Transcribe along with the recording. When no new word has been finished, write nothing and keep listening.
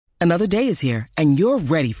Another day is here, and you're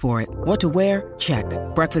ready for it. What to wear? Check.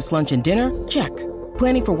 Breakfast, lunch, and dinner? Check.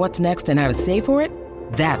 Planning for what's next and how to save for it?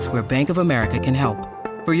 That's where Bank of America can help.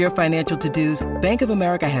 For your financial to-dos, Bank of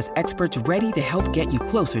America has experts ready to help get you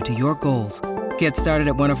closer to your goals. Get started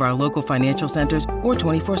at one of our local financial centers or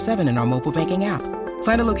 24/7 in our mobile banking app.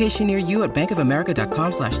 Find a location near you at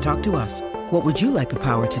bankofamerica.com/talktous. What would you like the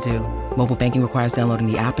power to do? Mobile banking requires downloading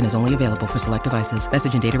the app and is only available for select devices.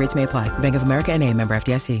 Message and data rates may apply. Bank of America N.A., member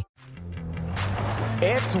FDIC.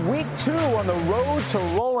 It's week 2 on the road to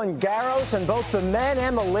Roland Garros, and both the men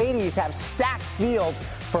and the ladies have stacked fields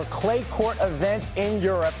for clay court events in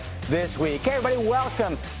Europe this week. Hey, everybody,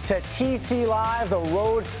 welcome to TC Live, the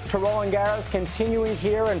road to Roland Garros continuing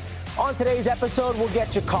here. And on today's episode, we'll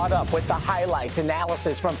get you caught up with the highlights,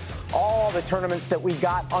 analysis from all the tournaments that we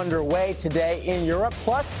got underway today in Europe.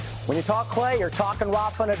 Plus, when you talk clay, you're talking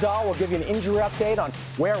Rafa Nadal. We'll give you an injury update on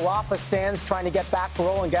where Rafa stands trying to get back for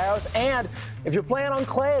Roland Garros. And if you're playing on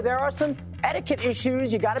clay, there are some etiquette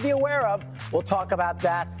issues you got to be aware of. We'll talk about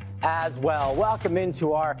that as well. Welcome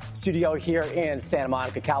into our studio here in Santa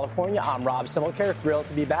Monica, California. I'm Rob Simmelker, thrilled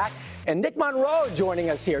to be back. And Nick Monroe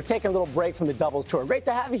joining us here, taking a little break from the doubles tour. Great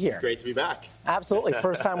to have you here. Great to be back. Absolutely.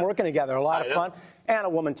 First time working together. A lot of fun. And a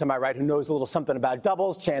woman to my right who knows a little something about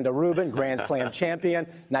doubles, Chanda Rubin, Grand Slam champion.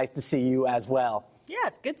 Nice to see you as well. Yeah,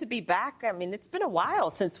 it's good to be back. I mean, it's been a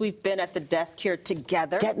while since we've been at the desk here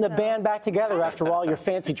together. Getting the band back together after all your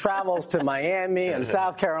fancy travels to Miami and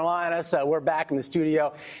South Carolina. So we're back in the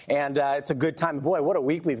studio, and it's a good time. Boy, what a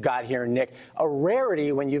week we've got here, Nick. A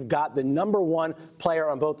rarity when you've got the number one player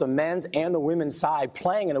on both the men's and the women's side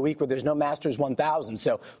playing in a week where there's no Masters 1000.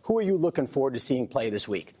 So who are you looking forward to seeing play this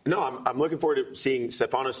week? No, I'm looking forward to seeing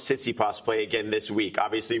Stefanos Tsitsipas play again this week.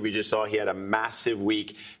 Obviously, we just saw he had a massive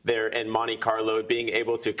week there in Monte Carlo, being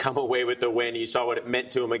able to come away with the win. You saw what it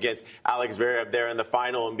meant to him against Alex Zverev there in the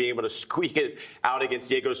final and being able to squeak it out against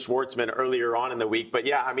Diego Schwartzman earlier on in the week. But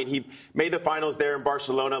yeah, I mean, he made the finals there in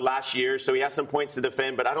Barcelona last year, so he has some points to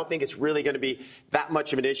defend, but I don't think it's really going to be that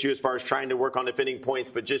much of an issue as far as trying to work on defending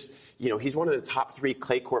points. But just, you know, he's one of the top 3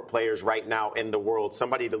 clay court players right now in the world,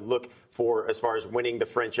 somebody to look for as far as winning the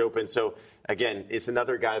French Open. So again, it's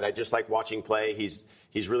another guy that I just like watching play. He's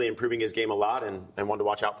really improving his game a lot and one to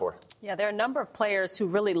watch out for. Yeah, there are a number of players who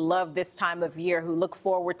really love this time of year, who look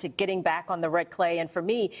forward to getting back on the red clay. And for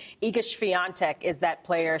me, Iga Swiatek is that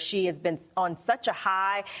player. She has been on such a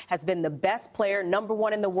high, has been the best player, number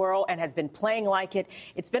 1 in the world, and has been playing like it.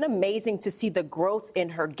 It's been amazing to see the growth in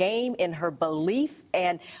her game, in her belief.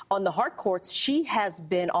 And on the hard courts, she has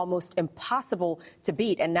been almost impossible to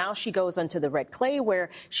beat. And now she goes onto the red clay where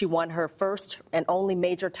she won her first and only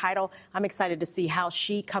major title. I'm excited to see how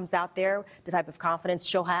she comes out there, the type of confidence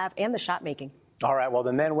she'll have, and the shot making. All right, well,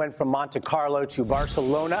 the men went from Monte Carlo to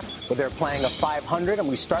Barcelona, where they're playing a 500, and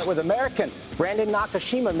we start with American Brandon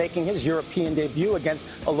Nakashima making his European debut against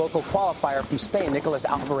a local qualifier from Spain, Nicolas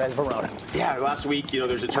Alvarez Verona. Yeah, last week,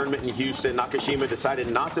 there's a tournament in Houston. Nakashima decided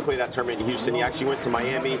not to play that tournament in Houston. He actually went to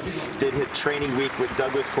Miami, did his training week with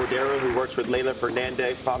Douglas Cordero, who works with Leylah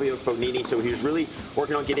Fernandez, Fabio Fognini, so he was really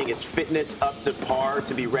working on getting his fitness up to par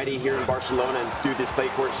to be ready here in Barcelona and do this clay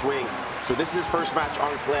court swing. So this is his first match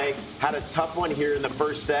on clay. Had a tough one here in the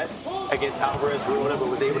first set against Alvarez Verona, but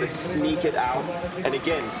was able to sneak it out. And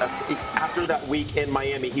again, after that week in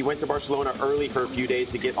Miami, he went to Barcelona early for a few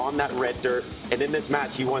days to get on that red dirt. And in this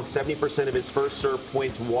match, he won 70% of his first serve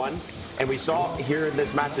points won. And we saw here in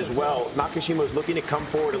this match as well, Nakashima was looking to come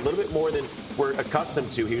forward a little bit more than we're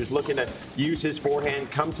accustomed to. He was looking to use his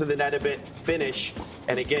forehand, come to the net a bit, finish.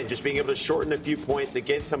 And again, just being able to shorten a few points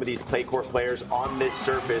against some of these clay court players on this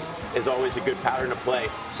surface is always a good pattern to play.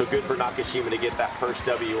 So good for Nakashima to get that first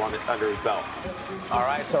W under his belt. All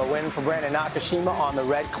right, so a win for Brandon Nakashima on the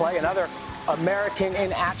red clay. Another American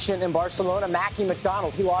in action in Barcelona, Mackie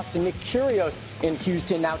McDonald. He lost to Nick Kyrgios in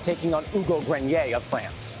Houston, now taking on Hugo Grenier of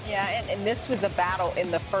France. Yeah, and this was a battle in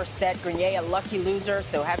the first set. Grenier, a lucky loser,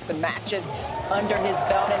 so had some matches under his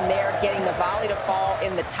belt in there, getting the volley to fall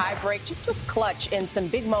in the tiebreak. Just was clutch in some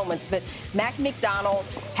big moments. But Mackie McDonald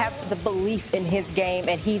has the belief in his game,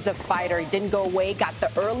 and he's a fighter. He didn't go away, got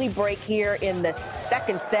the early break here in the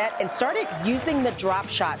second set, and started using the drop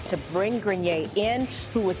shot to bring Grenier in,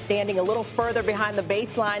 who was standing a little further behind the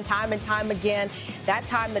baseline time and time again. That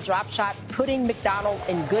time, the drop shot putting McDonald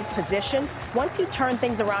in good position. Once he turned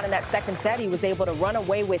things around in that second set, he was able to run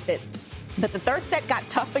away with it But the third set got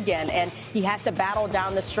tough again, and he had to battle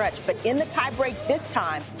down the stretch. But in the tiebreak this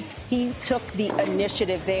time, he took the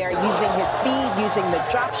initiative there, using his speed, using the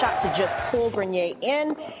drop shot to just pull Grenier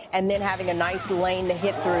in, and then having a nice lane to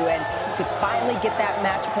hit through. And to finally get that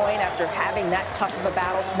match point after having that tough of a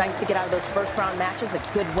battle, it's nice to get out of those first-round matches. A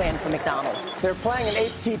good win for McDonald. They're playing an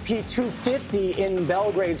ATP 250 in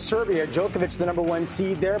Belgrade, Serbia. Djokovic, the number 1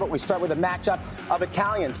 seed there, but we start with a matchup of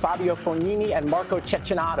Italians, Fabio Fognini and Marco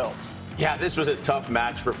Cecchinato. Yeah, this was a tough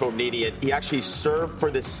match for Fognini. He actually served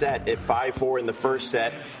for the set at 5-4 in the first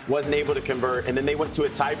set, wasn't able to convert, and then they went to a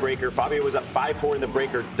tiebreaker. Fabio was up 5-4 in the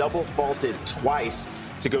breaker, double faulted twice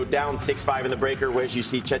to go down 6-5 in the breaker, whereas you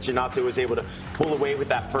see Cecchinato was able to pull away with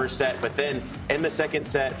that first set. But then in the second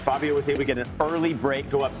set, Fabio was able to get an early break,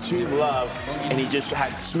 go up 2-love, and he just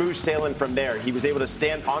had smooth sailing from there. He was able to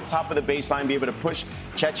stand on top of the baseline, be able to push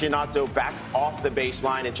Cecchinato back off the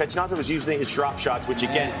baseline. And Cecchinato was using his drop shots, which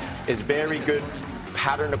again is very good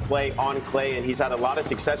pattern to play on clay, and he's had a lot of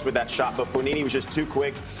success with that shot. But Fognini was just too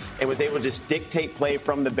quick and was able to just dictate play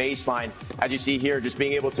from the baseline. As you see here, just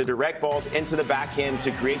being able to direct balls into the backhand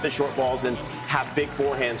to create the short balls and have big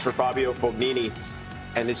forehands for Fabio Fognini.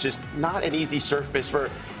 And it's just not an easy surface for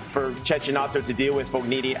Cecchinato to deal with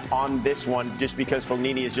Fognini on this one, just because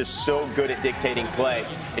Fognini is just so good at dictating play.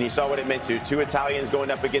 And you saw what it meant to two Italians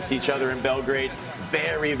going up against each other in Belgrade.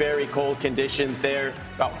 Very, very cold conditions there,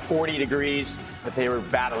 about 40 degrees, but they were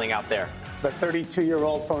battling out there. The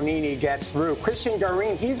 32-year-old Fognini gets through. Cristian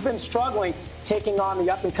Garin, he's been struggling, taking on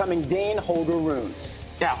the up-and-coming Dane Holger Rune.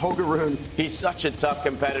 Yeah, Holger Rune, he's such a tough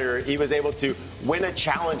competitor. He was able to win a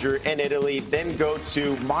challenger in Italy, then go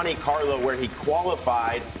to Monte Carlo where he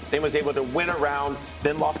qualified, then was able to win a round,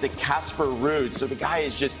 then lost to Casper Ruud. So the guy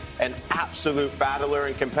is just an absolute battler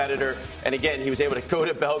and competitor. And again, he was able to go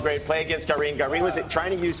to Belgrade, play against Garin. Garin was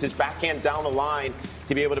trying to use his backhand down the line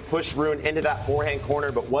to be able to push Rune into that forehand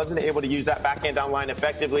corner, but wasn't able to use that backhand down line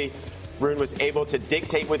effectively. Rune was able to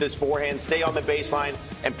dictate with his forehand, stay on the baseline,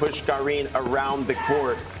 and push Garin around the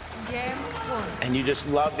court. And you just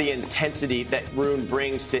love the intensity that Rune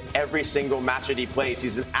brings to every single match that he plays.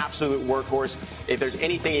 He's an absolute workhorse. If there's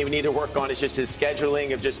anything you need to work on, it's just his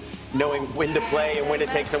scheduling of just knowing when to play and when to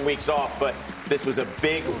take some weeks off. But this was a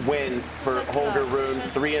big win for Holger Rune,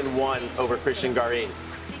 3-1 over Cristian Garin.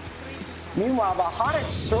 Meanwhile, the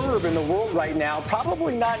hottest Serb in the world right now,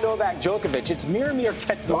 probably not Novak Djokovic. It's Miomir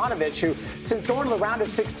Kecmanovic, who, since going to the round of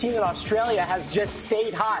 16 in Australia, has just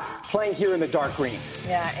stayed hot, playing here in the dark green.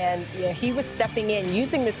 Yeah, and he was stepping in,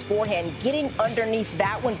 using this forehand, getting underneath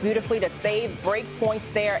that one beautifully to save break points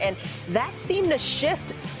there. And that seemed to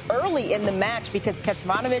shift early in the match because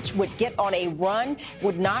Kecmanovic would get on a run,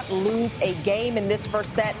 would not lose a game in this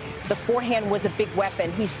first set. The forehand was a big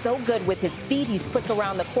weapon. He's so good with his feet. He's quick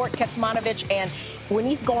around the court, Kecmanovic, and when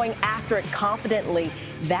he's going after it confidently,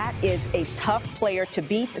 that is a tough player to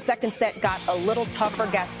beat. The second set got a little tougher.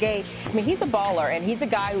 Gasquet, I mean, he's a baller, and he's a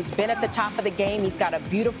guy who's been at the top of the game. He's got a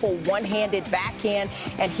beautiful one-handed backhand,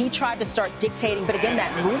 and he tried to start dictating. But again,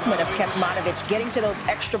 that movement of Kecmanovic, getting to those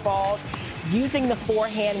extra balls, using the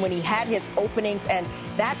forehand when he had his openings, and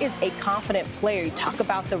that is a confident player. You talk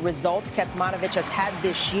about the results Kecmanovic has had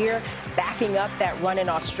this year, backing up that run in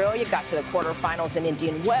Australia, got to the quarterfinals in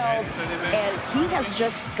Indian Wells, and he has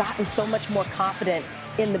just gotten so much more confident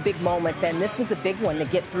in the big moments, and this was a big one to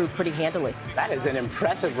get through pretty handily. That is an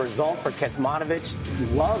impressive result for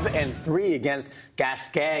Kecmanovic. Love and 3 against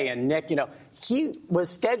Gasquet. And Nick, he was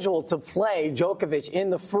scheduled to play Djokovic in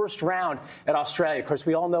the first round at Australia. Of course,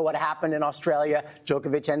 we all know what happened in Australia.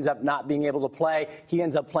 Djokovic ends up not being able to play. He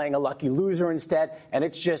ends up playing a lucky loser instead, and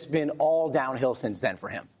it's just been all downhill since then for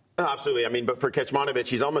him. No, absolutely. I mean, but for Kecmanovic,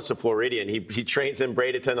 he's almost a Floridian. He trains in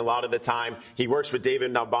Bradenton a lot of the time. He works with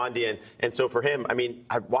David Nalbandian. And so for him, I mean,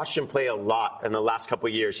 I've watched him play a lot in the last couple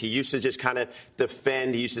of years. He used to just kind of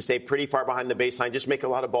defend. He used to stay pretty far behind the baseline, just make a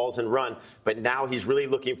lot of balls and run. But now he's really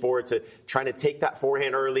looking forward to trying to take that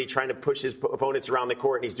forehand early, trying to push his opponents around the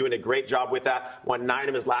court. And he's doing a great job with that. Won 9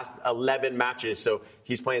 of his last 11 matches. So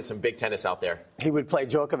he's playing some big tennis out there. He would play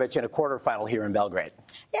Djokovic in a quarterfinal here in Belgrade.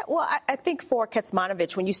 Yeah, well, I think for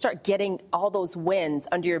Kecmanovic, when you start getting all those wins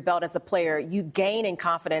under your belt as a player, you gain in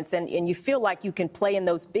confidence and you feel like you can play in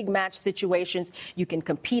those big match situations. You can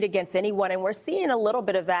compete against anyone. And we're seeing a little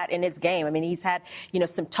bit of that in his game. I mean, he's had,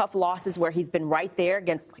 some tough losses where he's been right there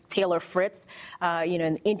against like Taylor Fritz,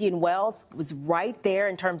 in Indian Wells, was right there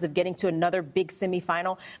in terms of getting to another big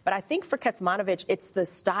semifinal. But I think for Kecmanovic, it's the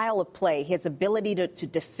style of play, his ability to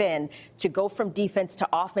defend, to go from defense to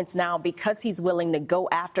offense now because he's willing to go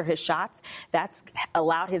after his shots. That's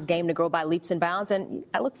allowed his game to grow by leaps and bounds, and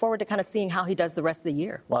I look forward to kind of seeing how he does the rest of the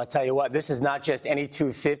year. Well, I'll tell you what, this is not just any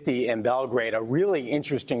 250 in Belgrade, a really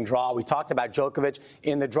interesting draw. We talked about Djokovic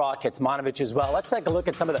in the draw, Kecmanovic as well. Let's take a look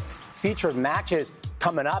at some of the featured matches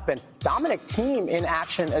coming up, and Dominic Thiem in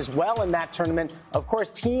action as well in that tournament. Of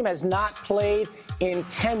course, Thiem has not played in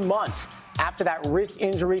 10 months after that wrist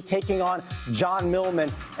injury, taking on John Millman.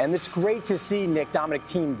 And it's great to see Nick Dominic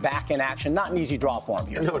Thiem back in action. Not an easy draw for him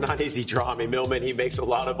here. No, not an easy draw. I mean, Millman, he makes a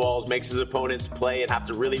lot of balls, makes his opponents play and have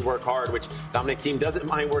to really work hard, which Dominic Thiem doesn't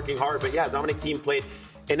mind working hard. But yeah, Dominic Thiem played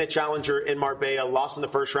in a challenger in Marbella, lost in the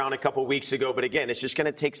first round a couple weeks ago. But again, it's just going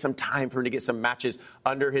to take some time for him to get some matches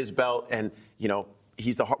under his belt. And, you know,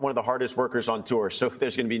 he's one of the hardest workers on tour. So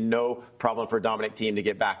there's going to be no problem for Dominic Thiem to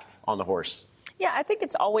get back on the horse. Yeah, I think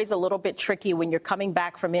it's always a little bit tricky when you're coming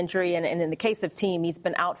back from injury. And in the case of Thiem, he's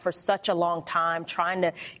been out for such a long time, trying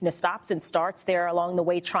to, stops and starts there along the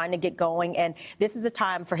way, trying to get going. And this is a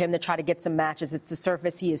time for him to try to get some matches. It's a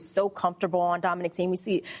surface he is so comfortable on, Dominic Thiem. We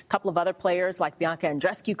see a couple of other players like Bianca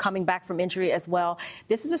Andreescu coming back from injury as well.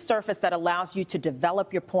 This is a surface that allows you to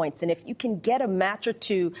develop your points. And if you can get a match or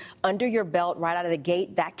two under your belt right out of the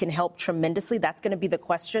gate, that can help tremendously. That's going to be the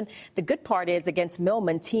question. The good part is against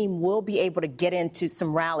Millman, Thiem will be able to get into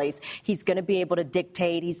some rallies. He's going to be able to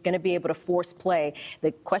dictate. He's going to be able to force play.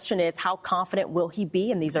 The question is, how confident will he be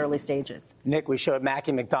in these early stages? Nick, we showed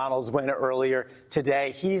Mackie McDonald's win earlier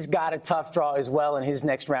today. He's got a tough draw as well in his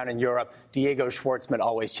next round in Europe. Diego Schwartzman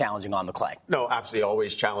always challenging on the clay. No, absolutely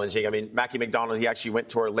always challenging. I mean, Mackie McDonald, he actually went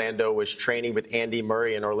to Orlando, was training with Andy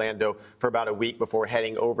Murray in Orlando for about a week before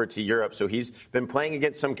heading over to Europe. So he's been playing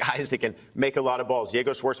against some guys that can make a lot of balls.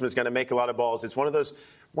 Diego Schwartzman is going to make a lot of balls. It's one of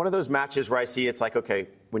those matches where I see it's like, okay,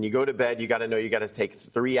 when you go to bed, you got to know you got to take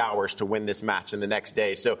 3 hours to win this match and the next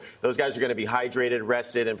day. So those guys are going to be hydrated,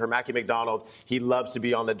 rested. And for Mackie McDonald, he loves to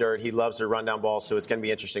be on the dirt. He loves to run down balls. So it's going to be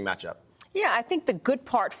an interesting matchup. Yeah, I think the good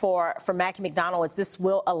part for Mackie McDonald is this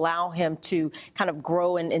will allow him to kind of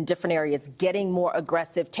grow in different areas, getting more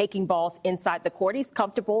aggressive, taking balls inside the court. He's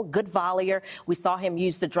comfortable, good volleyer. We saw him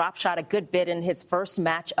use the drop shot a good bit in his first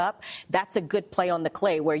match up. That's a good play on the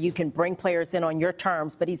clay where you can bring players in on your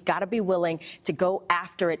terms, but he's got to be willing to go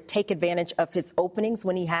after it, take advantage of his openings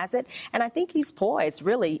when he has it. And I think he's poised,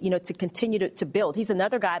 really, to continue to build. He's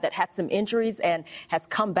another guy that had some injuries and has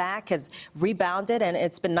come back, has rebounded, and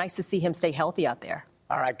it's been nice to see him stay healthy out there.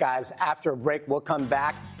 All right, guys, after a break, we'll come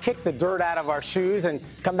back, kick the dirt out of our shoes, and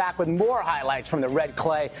come back with more highlights from the red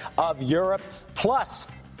clay of Europe, plus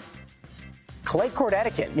clay court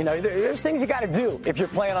etiquette. There's things you got to do if you're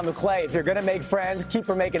playing on the clay. If you're going to make friends, keep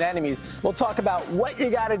from making enemies. We'll talk about what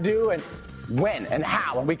you got to do and when and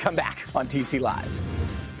how when we come back on TC Live.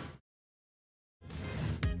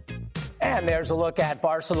 And there's a look at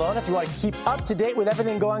Barcelona. If you want to keep up to date with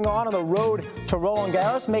everything going on the road to Roland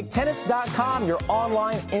Garros, make tennis.com your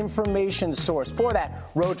online information source. For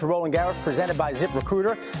that road to Roland Garros presented by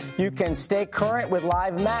ZipRecruiter, you can stay current with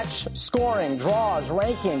live match scoring, draws,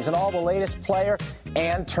 rankings, and all the latest player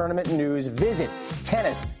and tournament news. Visit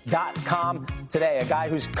tennis.com today. A guy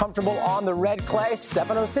who's comfortable on the red clay,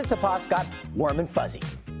 Stefanos Tsitsipas, got warm and fuzzy.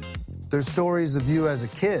 There's stories of you as a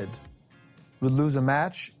kid would lose a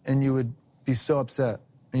match and you would be so upset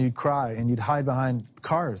and you'd cry and you'd hide behind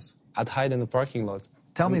cars. I'd hide in the parking lot.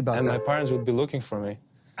 Tell me about that. And my parents would be looking for me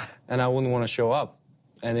and I wouldn't want to show up.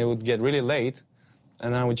 And it would get really late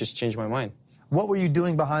and then I would just change my mind. What were you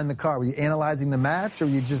doing behind the car? Were you analyzing the match or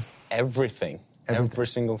were you just... Everything. Every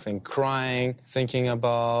single thing. Crying, thinking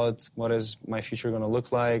about what is my future going to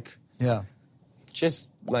look like. Yeah.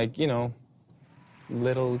 Just like,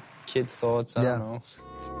 little kid thoughts. I don't know.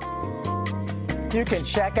 You can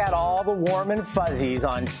check out all the warm and fuzzies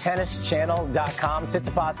on tennischannel.com.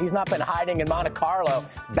 Tsitsipas, he's not been hiding in Monte Carlo.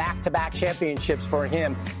 Back-to-back championships for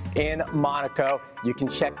him in Monaco. You can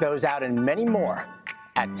check those out and many more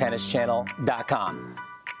at tennischannel.com.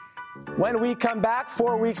 When we come back,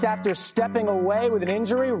 4 weeks after stepping away with an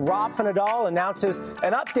injury, Rafa Nadal announces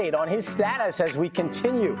an update on his status as we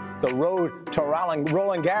continue the road to Roland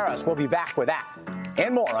Garros. We'll be back with that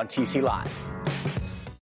and more on TC Live.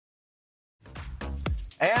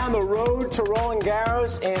 And the road to Roland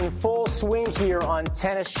Garros in full swing here on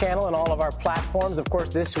Tennis Channel and all of our platforms. Of course,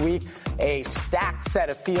 this week, a stacked set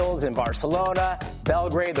of fields in Barcelona,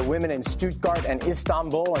 Belgrade, the women in Stuttgart and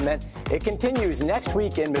Istanbul. And then it continues next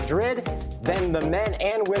week in Madrid, then the men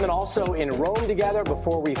and women also in Rome together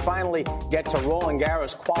before we finally get to Roland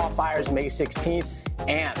Garros qualifiers May 16th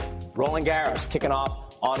and Roland Garros kicking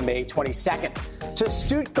off on May 22nd. To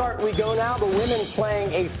Stuttgart we go now. The women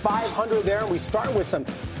playing a 500 there. We start with some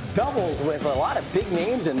doubles with a lot of big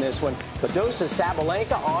names in this one. Badosa,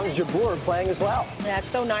 Sabalenka, Ons Jabeur playing as well. Yeah, it's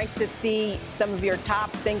so nice to see some of your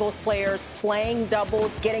top singles players playing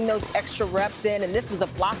doubles, getting those extra reps in. And this was a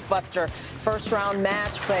blockbuster first-round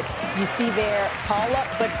match. But you see there, Paula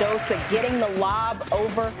Badosa getting the lob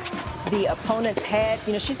over the opponent's head.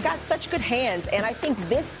 You know, she's got such good hands, and I think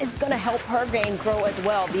this is going to help her game grow as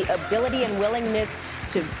well. The ability and willingness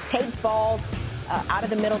to take balls out of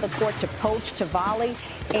the middle of the court, to poach, to volley,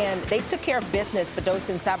 and they took care of business, Badosa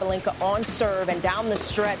and Sabalenka, on serve and down the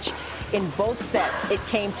stretch. In both sets, it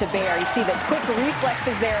came to bear. You see the quick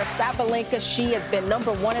reflexes there of Sabalenka. She has been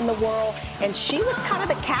 #1 in the world, and she was kind of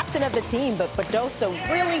the captain of the team, but Badosa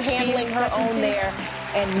really handling her own there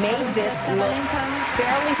and made this look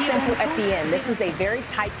fairly simple at the end. This was a very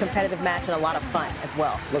tight, competitive match and a lot of fun as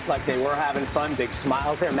well. Looked like they were having fun. Big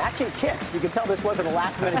smiles there. Matching kiss. You can tell this wasn't a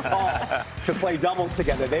last-minute call to play doubles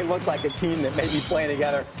together. They look like a team that may be playing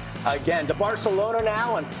together again. To Barcelona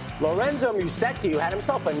now, and Lorenzo Musetti, who had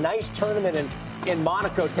himself a nice tournament in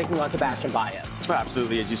Monaco, taking on Sebastian Baez.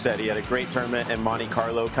 Absolutely, as you said, he had a great tournament in Monte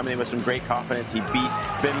Carlo, coming in with some great confidence. He beat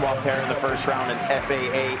Benoit Paire in the first round and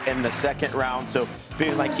FAA in the second round, so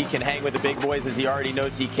feeling like he can hang with the big boys as he already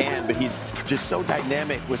knows he can, but he's just so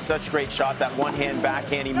dynamic with such great shots. That one-hand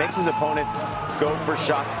backhand, he makes his opponents go for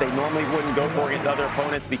shots they normally wouldn't go for against other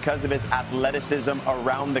opponents because of his athleticism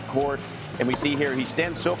around the court. And we see here, he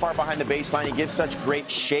stands so far behind the baseline. He gives such great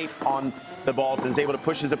shape on the balls and is able to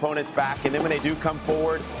push his opponents back. And then when they do come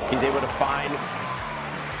forward, he's able to find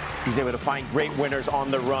great winners on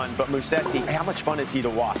the run. But Musetti, how much fun is he to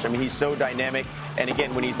watch? I mean, he's so dynamic. And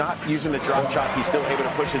again, when he's not using the drop shots, he's still able to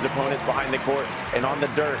push his opponents behind the court. And on the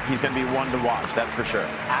dirt, he's going to be one to watch, that's for sure.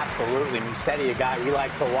 Absolutely. Musetti, a guy we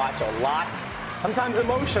like to watch a lot. Sometimes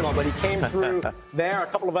emotional, but he came through there. A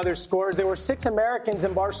couple of other scores. There were 6 Americans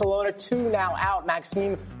in Barcelona, 2 now out.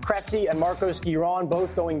 Maxime Cressy and Marcos Giron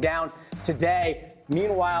both going down today.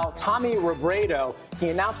 Meanwhile, Tommy Robredo, he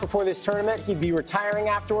announced before this tournament he'd be retiring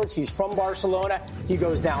afterwards. He's from Barcelona. He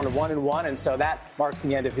goes down to 1-1, and so that marks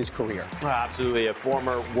the end of his career. Absolutely. A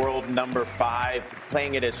former world #5,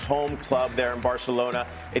 playing at his home club there in Barcelona.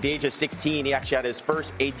 At the age of 16, he actually had his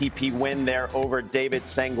first ATP win there over David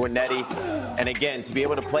Sanguinetti. And again, to be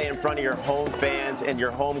able to play in front of your home fans and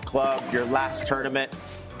your home club, your last tournament,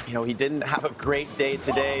 you know, he didn't have a great day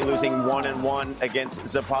today, losing 1-1 against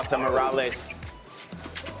Zapata Morales.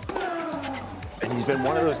 And he's been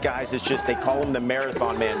one of those guys that's just, they call him the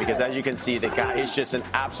marathon man, because as you can see, the guy is just an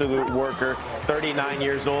absolute worker, 39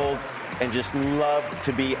 years old, and just love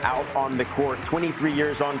to be out on the court. 23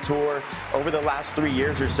 years on tour. Over the last 3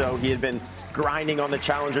 years or so, he had been grinding on the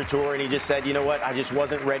Challenger Tour, and he just said, you know what, I just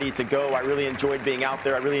wasn't ready to go. I really enjoyed being out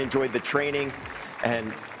there. I really enjoyed the training.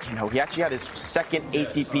 And, you know, he actually had his second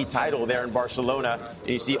ATP title there in Barcelona. And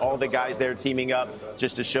you see all the guys there teaming up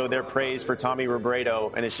just to show their praise for Tommy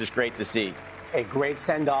Robredo, and it's just great to see. A great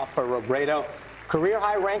send-off for Robredo.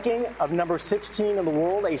 Career-high ranking of number 16 in the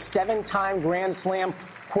world, a 7-time Grand Slam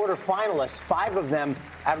quarterfinalist, 5 of them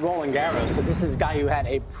at Roland Garros. So this is a guy who had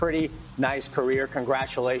a pretty nice career.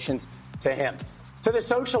 Congratulations to him. To the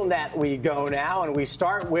social net we go now, and we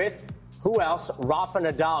start with who else? Rafa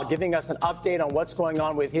Nadal, giving us an update on what's going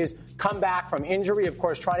on with his comeback from injury. Of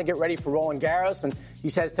course, trying to get ready for Roland Garros. And he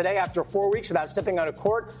says today, after 4 weeks without stepping on a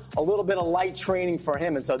court, a little bit of light training for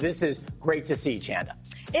him. And so this is great to see, Chanda.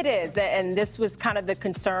 It is. And this was kind of the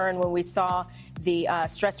concern when we saw the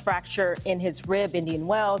stress fracture in his rib, Indian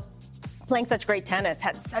Wells. Playing such great tennis,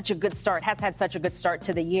 has had such a good start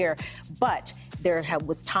to the year. But there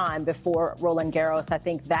was time before Roland Garros. I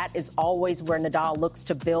think that is always where Nadal looks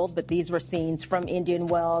to build. But these were scenes from Indian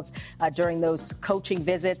Wells during those coaching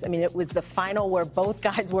visits. I mean, it was the final where both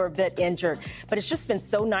guys were a bit injured. But it's just been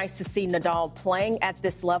so nice to see Nadal playing at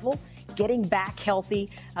this level, getting back healthy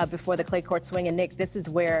before the clay court swing. And, Nick, this is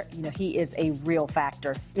where, you know, he is a real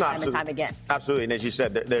factor time and time again. Absolutely. And as you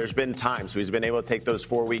said, there's been times he's been able to take those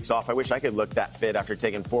 4 weeks off. I wish I could look that fit after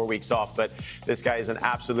taking 4 weeks off. But this guy is an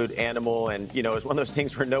absolute animal. And, you know, it's one of those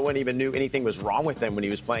things where no one even knew anything was wrong with him when he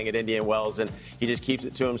was playing at Indian Wells. And he just keeps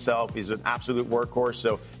it to himself. He's an absolute workhorse.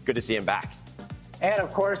 So good to see him back. And,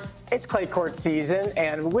 of course, it's clay court season.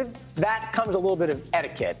 And with that comes a little bit of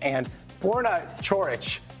etiquette. And Borna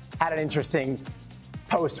Coric had an interesting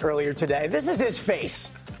post earlier today. This is his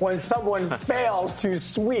face when someone fails to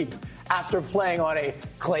sweep after playing on a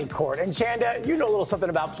clay court. And Chanda, you know a little something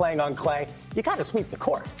about playing on clay. You got to sweep the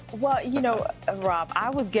court. Well, Rob, I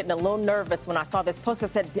was getting a little nervous when I saw this post. I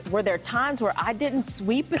said, were there times where I didn't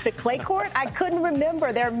sweep at the clay court? I couldn't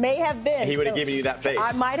remember. There may have been. He would have given you that face.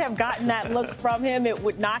 I might have gotten that look from him. It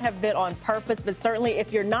would not have been on purpose, but certainly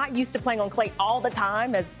if you're not used to playing on clay all the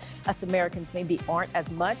time, as us Americans maybe aren't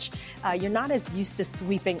as much, you're not as used to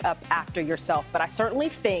sweeping up after yourself. But I certainly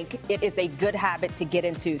think it is a good habit to get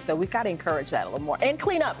into, so we've got to encourage that a little more. And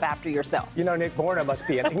clean up after yourself. Nick Borna must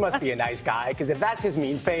be a nice guy, because if that's his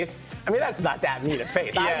mean face, that's not that mean a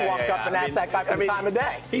face. I've walked up and asked that guy for the time of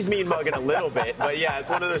day. He's mean mugging a little bit, but yeah, it's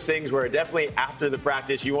one of those things where definitely after the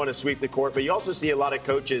practice you want to sweep the court, but you also see a lot of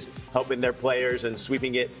coaches helping their players and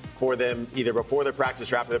sweeping it for them either before the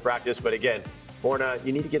practice or after the practice. But again, Borna,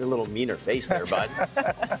 you need to get a little meaner face there, bud.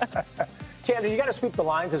 Chandler, you got to sweep the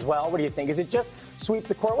lines as well. What do you think? Is it just sweep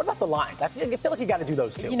the court? What about the lines? I feel like you got to do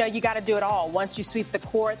those too. You got to do it all. Once you sweep the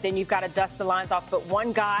court, then you've got to dust the lines off. But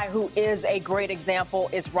one guy who is a great example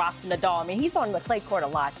is Rafa Nadal. He's on the clay court a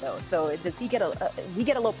lot, though. So does he get a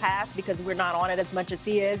little pass because we're not on it as much as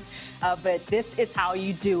he is? But this is how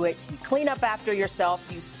you do it. You clean up after yourself.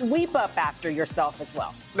 You sweep up after yourself as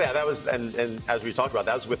well. Yeah, that was, and as we talked about,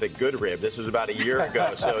 that was with a good rib. This was about a year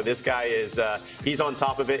ago. So this guy is, he's on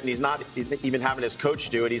top of it, and he's not even having his coach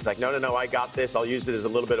do it. He's like, no, I got this. I'll use it as a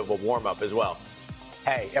little bit of a warm-up as well.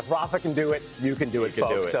 Hey, if Rafa can do it, you can do it,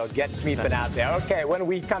 folks. So get sweeping out there. Okay, when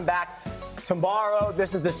we come back tomorrow,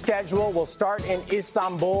 this is the schedule. We'll start in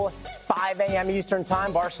Istanbul, 5 a.m. Eastern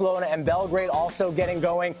time. Barcelona and Belgrade also getting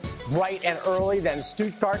going bright and early. Then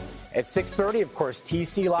Stuttgart at 6:30. Of course,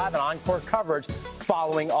 TC Live and encore coverage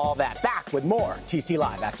following all that. Back with more TC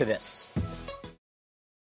Live after this.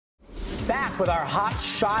 Back with our hot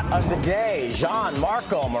shot of the day,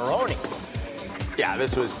 Gianmarco Moroni. Yeah,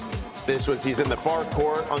 this was he's in the far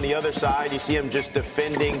court on the other side. You see him just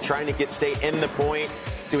defending, trying to stay in the point,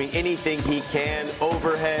 doing anything he can,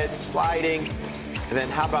 overhead, sliding. And then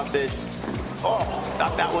how about this? Oh,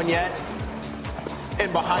 not that one yet.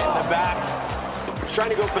 And behind the back,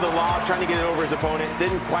 trying to go for the lob, trying to get it over his opponent.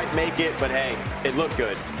 Didn't quite make it, but hey, it looked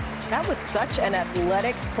good. That was such an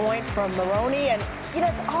athletic point from Moroni. And,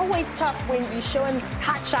 it's always tough when you show him this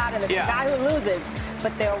hot shot and it's the guy who loses.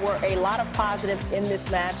 But there were a lot of positives in this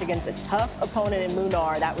match against a tough opponent in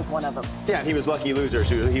Munar. That was one of them. Yeah, he was lucky loser,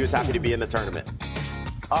 so he was happy to be in the tournament.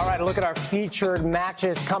 All right, a look at our featured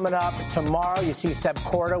matches coming up tomorrow. You see Seb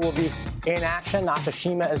Korda will be in action,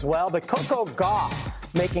 Nakashima as well. But Coco Gauff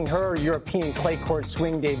making her European clay court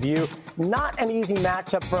swing debut. Not an easy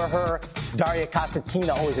matchup for her. Daria Kasatkina,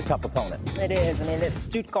 always a tough opponent. It is. That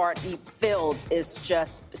Stuttgart field is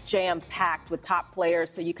just jam-packed with top players,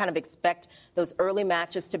 so you kind of expect those early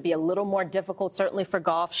matches to be a little more difficult, certainly for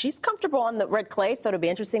Gauff. She's comfortable on the red clay, so it'll be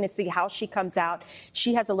interesting to see how she comes out.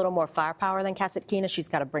 She has a little more firepower than Kasatkina. She's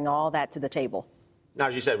got to bring all that to the table. Now,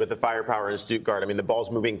 as you said, with the firepower in Stuttgart, the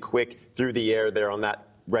ball's moving quick through the air there on that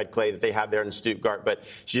red clay that they have there in Stuttgart. But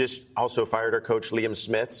she just also fired her coach, Liam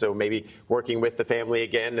Smith, so maybe working with the family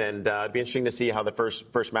again. And it'd be interesting to see how the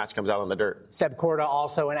first match comes out on the dirt. Seb Korda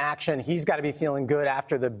also in action. He's got to be feeling good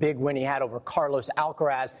after the big win he had over Carlos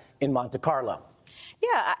Alcaraz in Monte Carlo.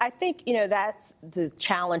 Yeah, I think, that's the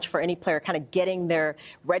challenge for any player, kind of getting their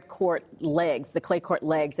red court legs, the clay court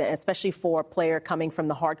legs, especially for a player coming from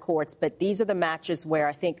the hard courts. But these are the matches where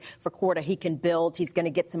I think for Korda, he can build. He's going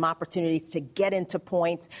to get some opportunities to get into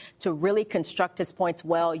points, to really construct his points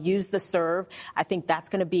well, use the serve. I think that's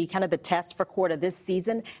going to be kind of the test for Korda this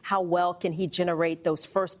season. How well can he generate those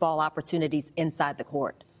first ball opportunities inside the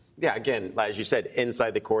court? Yeah, again, as you said,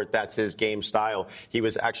 inside the court, that's his game style. He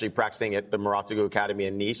was actually practicing at the Maratagu Academy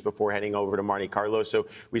in Nice before heading over to Monte Carlo. So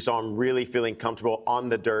we saw him really feeling comfortable on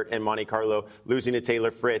the dirt in Monte Carlo, losing to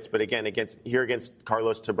Taylor Fritz. But again, against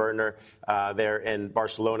Carlos Taberner there in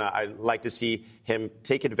Barcelona, I like to see him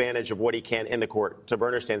take advantage of what he can in the court.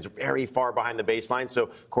 Taberner stands very far behind the baseline, so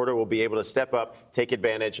Korda will be able to step up, take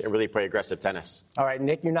advantage, and really play aggressive tennis. All right,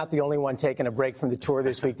 Nick, you're not the only one taking a break from the tour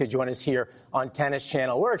this week to join us here on Tennis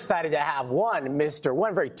Channel. We're excited to have one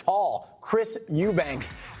very tall Chris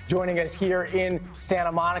Eubanks joining us here in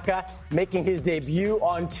Santa Monica, making his debut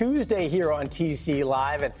on Tuesday here on TC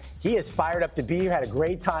Live. And he is fired up to be here. Had a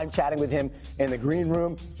great time chatting with him in the green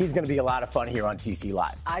room. He's going to be a lot of fun here on TC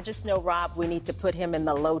Live. I just know, Rob, we need to put him in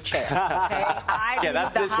the low chair. Okay? Yeah,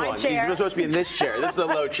 that's this one. Chair. He's supposed to be in this chair. This is a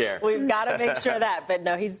low chair. We've got to make sure that. But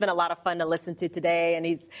no, he's been a lot of fun to listen to today, and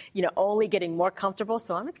he's only getting more comfortable.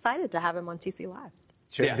 So I'm excited to have him on TC Live.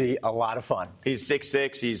 Should be a lot of fun. He's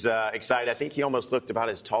 6'6". He's excited. I think he almost looked about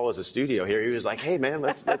as tall as the studio here. He was like, hey, man,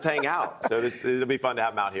 let's hang out. So it'll be fun to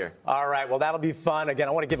have him out here. All right. Well, that'll be fun. Again,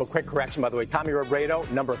 I want to give a quick correction, by the way. Tommy Robredo,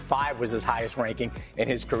 number 5 was his highest ranking in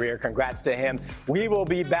his career. Congrats to him. We will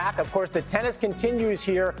be back. Of course, the tennis continues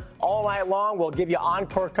here all night long. We'll give you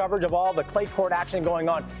encore coverage of all the clay court action going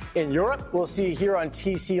on in Europe. We'll see you here on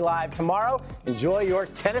TC Live tomorrow. Enjoy your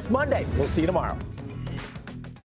Tennis Monday. We'll see you tomorrow.